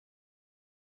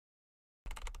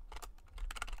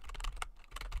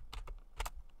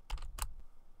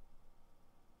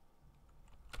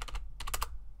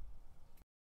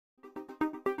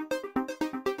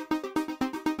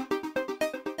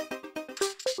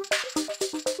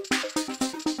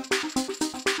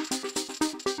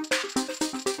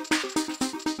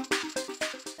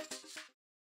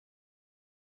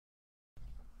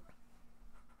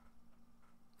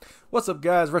What's up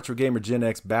guys, Retro Gamer Gen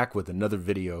X back with another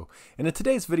video. And in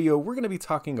today's video, we're going to be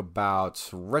talking about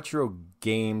retro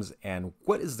games and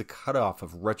what is the cutoff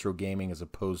of retro gaming as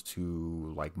opposed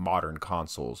to like modern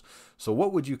consoles. So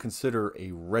what would you consider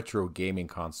a retro gaming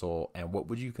console and what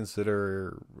would you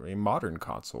consider a modern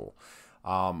console?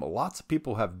 Lots of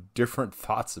people have different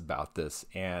thoughts about this,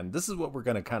 and this is what we're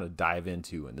going to kind of dive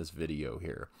into in this video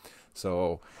here.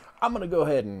 So I'm going to go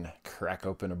ahead and crack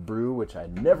open a brew, which I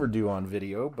never do on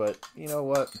video, but you know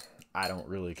what? I don't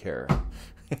really care.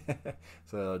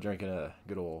 So drinking a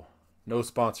good old, no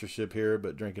sponsorship here,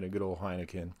 but drinking a good old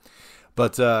Heineken.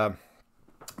 But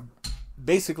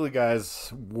basically,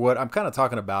 guys, what I'm kind of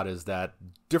talking about is that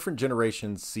different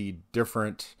generations see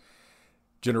different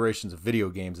generations of video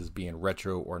games as being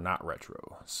retro or not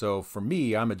retro. So for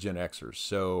me, I'm a Gen Xer.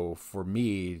 So for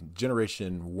me,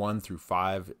 generation 1 through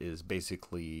 5 is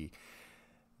basically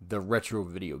the retro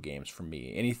video games for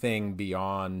me. Anything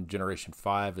beyond generation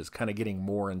 5 is kind of getting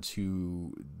more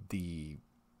into the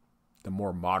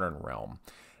more modern realm.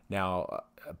 Now,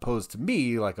 opposed to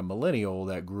me, like a millennial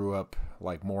that grew up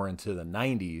like more into the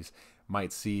 90s,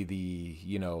 might see the,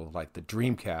 like the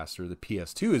Dreamcast or the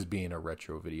PS2 as being a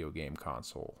retro video game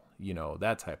console,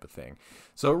 that type of thing.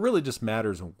 So it really just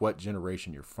matters what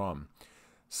generation you're from.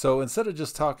 So instead of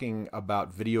just talking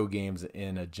about video games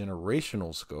in a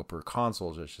generational scope, or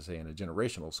consoles, I should say, in a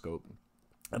generational scope,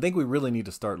 I think we really need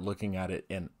to start looking at it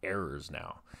in eras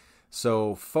now.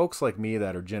 So folks like me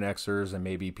that are Gen Xers and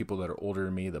maybe people that are older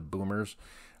than me, the boomers,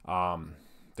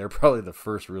 they're probably the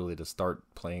first really to start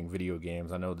playing video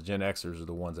games. I know the Gen Xers are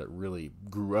the ones that really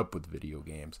grew up with video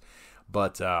games.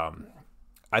 But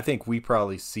I think we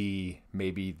probably see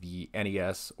maybe the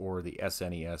NES or the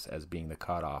SNES as being the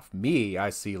cutoff. Me, I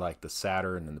see like the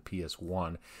Saturn and the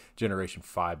PS1, Generation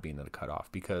 5 being the cutoff,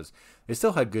 because they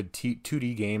still had good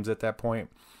 2D games at that point.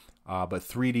 But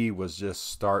 3D was just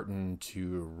starting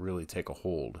to really take a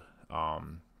hold.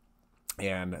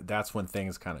 And that's when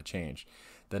things kind of changed.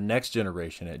 The next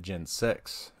generation at Gen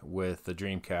 6 with the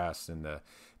Dreamcast and the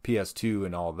PS2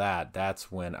 and all that, that's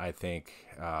when I think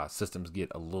systems get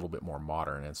a little bit more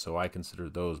modern. And so I consider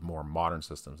those more modern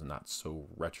systems and not so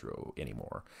retro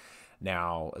anymore.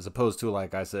 Now, as opposed to,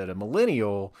 like I said, a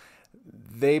millennial,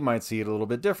 they might see it a little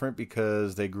bit different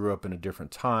because they grew up in a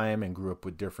different time and grew up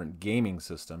with different gaming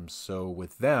systems. So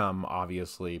with them,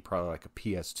 obviously, probably like a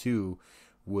PS2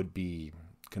 would be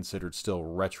considered still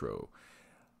retro.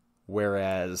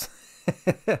 Whereas,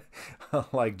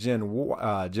 like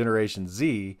Generation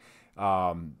Z,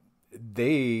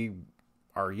 they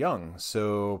are young.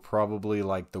 So probably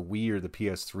like the Wii or the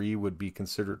PS3 would be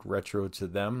considered retro to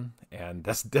them. And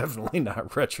that's definitely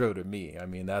not retro to me. I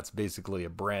mean, that's basically a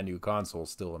brand new console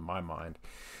still in my mind.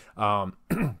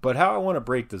 But how I want to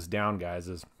break this down, guys,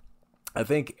 is I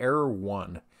think Era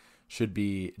 1 should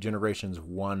be generations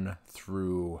 1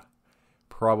 through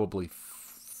probably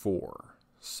 4.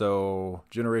 So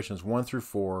generations 1 through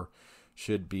 4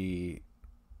 should be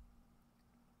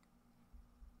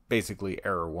basically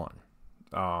Era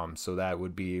 1. So that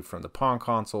would be from the Pong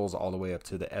consoles all the way up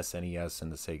to the SNES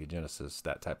and the Sega Genesis,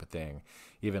 that type of thing.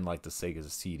 Even like the Sega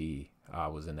CD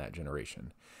was in that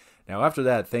generation. Now after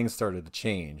that, things started to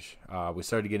change. We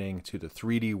started getting to the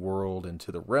 3D world and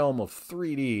to the realm of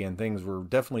 3D, and things were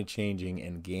definitely changing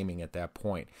in gaming at that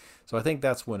point. So I think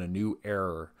that's when a new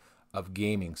era of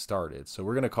gaming started. So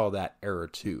we're going to call that Era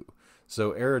 2.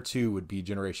 So Era 2 would be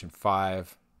Generation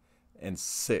 5 and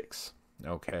 6,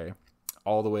 okay,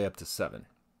 all the way up to 7.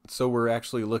 So we're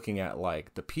actually looking at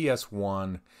like the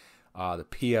PS1, the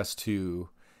PS2,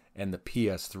 and the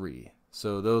PS3.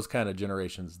 So those kind of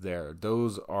generations there,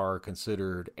 those are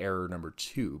considered Era number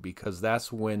 2 because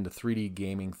that's when the 3D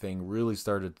gaming thing really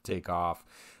started to take off.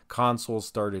 Consoles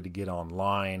started to get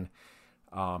online.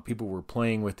 People were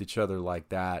playing with each other like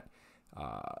that.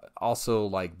 Also,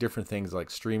 like different things like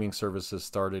streaming services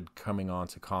started coming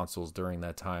onto consoles during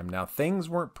that time. Now, things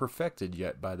weren't perfected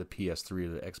yet by the PS3 or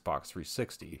the Xbox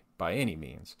 360 by any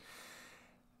means.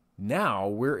 Now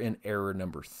we're in Era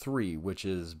number 3, which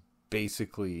is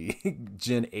basically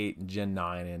Gen 8 and Gen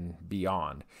 9 and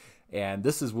beyond. And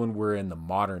this is when we're in the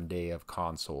modern day of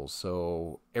consoles.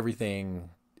 So everything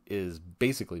is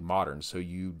basically modern. So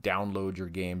you download your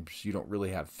games. You don't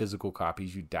really have physical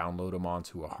copies. You download them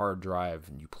onto a hard drive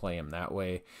and you play them that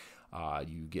way.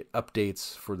 You get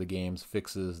updates for the games,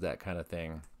 fixes, that kind of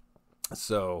thing.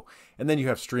 So, and then you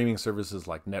have streaming services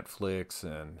like Netflix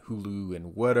and Hulu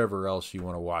and whatever else you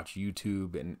want to watch,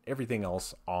 YouTube and everything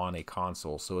else on a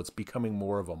console. So it's becoming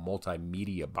more of a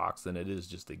multimedia box than it is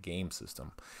just a game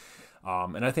system.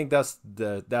 And I think that's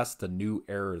the new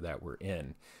era that we're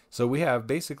in. So we have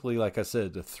basically, like I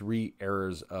said, the three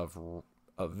eras of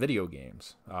video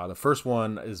games. The first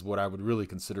one is what I would really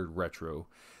consider retro.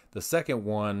 The second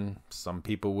one, some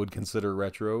people would consider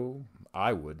retro.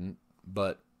 I wouldn't,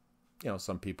 but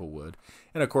some people would.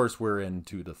 And of course, we're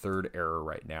into the third era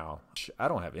right now. I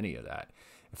don't have any of that.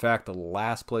 In fact, the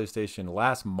last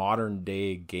modern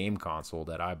day game console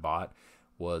that I bought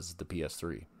was the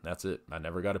PS3. That's it. I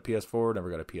never got a PS4, never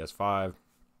got a PS5.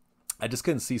 I just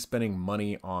couldn't see spending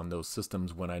money on those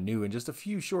systems when I knew in just a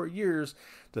few short years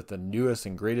that the newest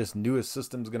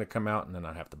system is going to come out, and then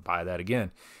I'd have to buy that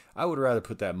again. I would rather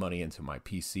put that money into my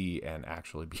PC and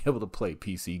actually be able to play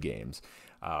PC games.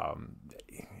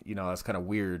 That's kind of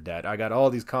weird that I got all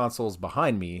these consoles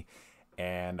behind me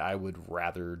and I would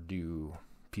rather do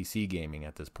PC gaming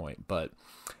at this point. But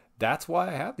that's why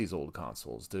I have these old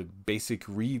consoles, to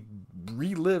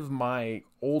relive my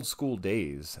old school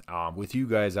days with you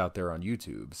guys out there on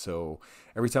YouTube. So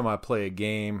every time I play a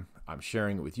game, I'm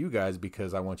sharing it with you guys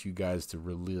because I want you guys to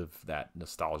relive that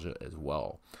nostalgia as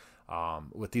well.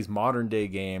 With these modern day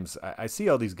games, I see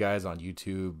all these guys on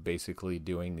YouTube basically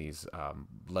doing these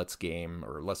let's game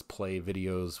or let's play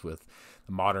videos with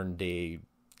the modern day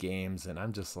games, and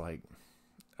I'm just like,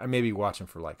 I may be watching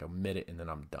for like a minute and then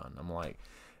I'm done. I'm like,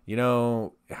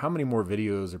 how many more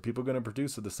videos are people going to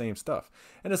produce of the same stuff?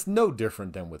 And it's no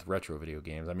different than with retro video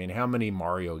games. I mean, how many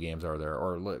Mario games are there?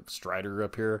 Or look, Strider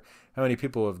up here. How many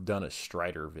people have done a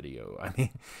Strider video? I mean,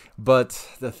 but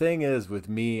the thing is with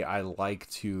me, I like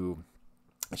to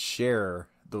share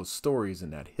those stories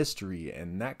and that history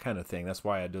and that kind of thing. That's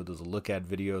why I do those look at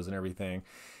videos and everything.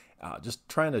 Just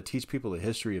trying to teach people the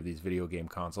history of these video game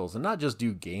consoles and not just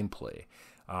do gameplay.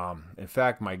 In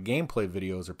fact, my gameplay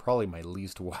videos are probably my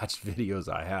least watched videos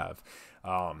I have.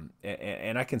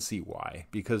 And I can see why,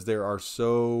 because there are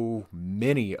so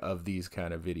many of these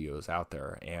kind of videos out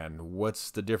there. And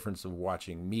what's the difference of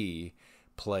watching me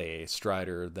play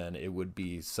Strider than it would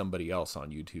be somebody else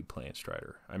on YouTube playing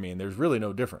Strider? I mean, there's really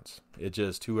no difference. It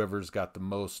just, whoever's got the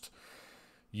most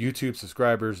YouTube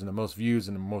subscribers and the most views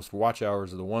and the most watch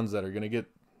hours are the ones that are going to get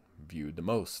viewed the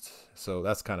most. So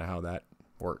that's kind of how that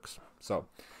works. So,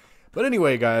 but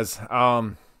anyway, guys,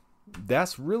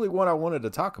 that's really what I wanted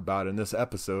to talk about in this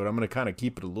episode. I'm going to kind of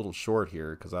keep it a little short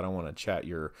here because I don't want to chat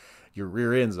your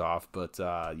rear ends off. But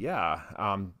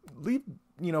leave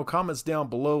comments down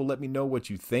below. Let me know what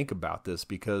you think about this,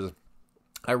 because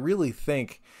I really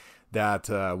think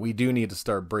that we do need to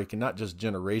start breaking, not just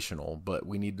generational, but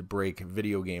we need to break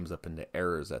video games up into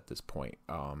eras at this point.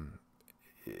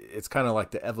 It's kind of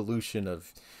like the evolution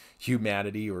of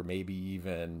humanity, or maybe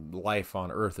even life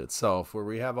on Earth itself, where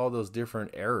we have all those different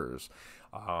eras.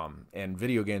 And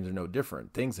video games are no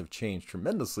different. Things have changed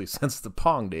tremendously since the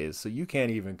Pong days, so you can't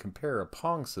even compare a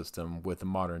Pong system with a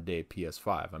modern day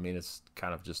PS5. I mean, it's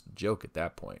kind of just a joke at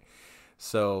that point.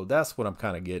 So that's what I'm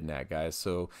kind of getting at, guys.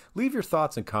 So leave your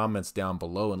thoughts and comments down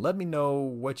below and let me know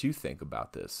what you think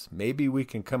about this. Maybe we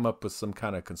can come up with some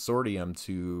kind of consortium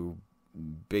to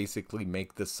basically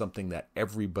make this something that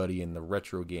everybody in the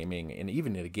retro gaming and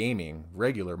even in the gaming,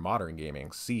 regular modern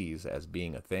gaming, sees as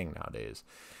being a thing nowadays.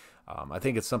 I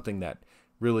think it's something that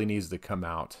really needs to come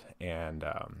out, and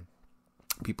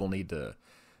people need to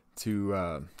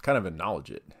kind of acknowledge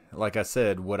it. Like I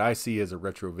said, what I see as a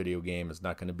retro video game is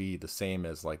not going to be the same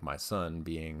as like my son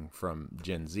being from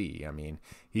Gen Z. I mean,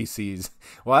 he sees,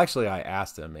 well, actually I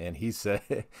asked him and he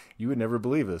said, you would never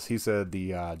believe this. He said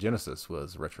the Genesis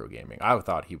was retro gaming. I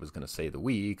thought he was going to say the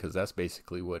Wii, because that's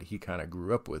basically what he kind of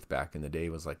grew up with back in the day,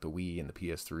 was like the Wii and the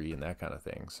PS3 and that kind of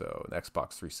thing. So the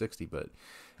Xbox 360, but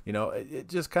it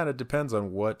just kind of depends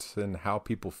on what and how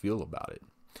people feel about it.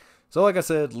 So like I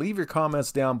said, leave your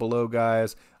comments down below,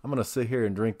 guys. I'm going to sit here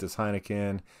and drink this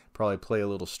Heineken, probably play a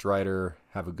little Strider,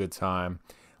 have a good time.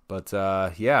 But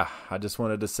yeah, I just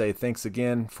wanted to say thanks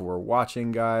again for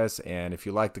watching, guys. And if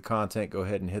you like the content, go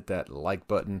ahead and hit that like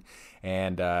button.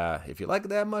 And if you like it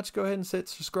that much, go ahead and hit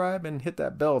subscribe and hit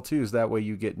that bell too, so that way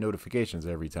you get notifications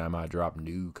every time I drop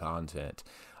new content.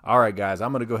 All right, guys,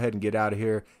 I'm going to go ahead and get out of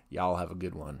here. Y'all have a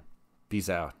good one. Peace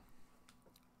out.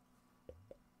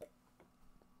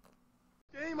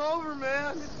 Game over,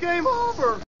 man. It's game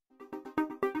over.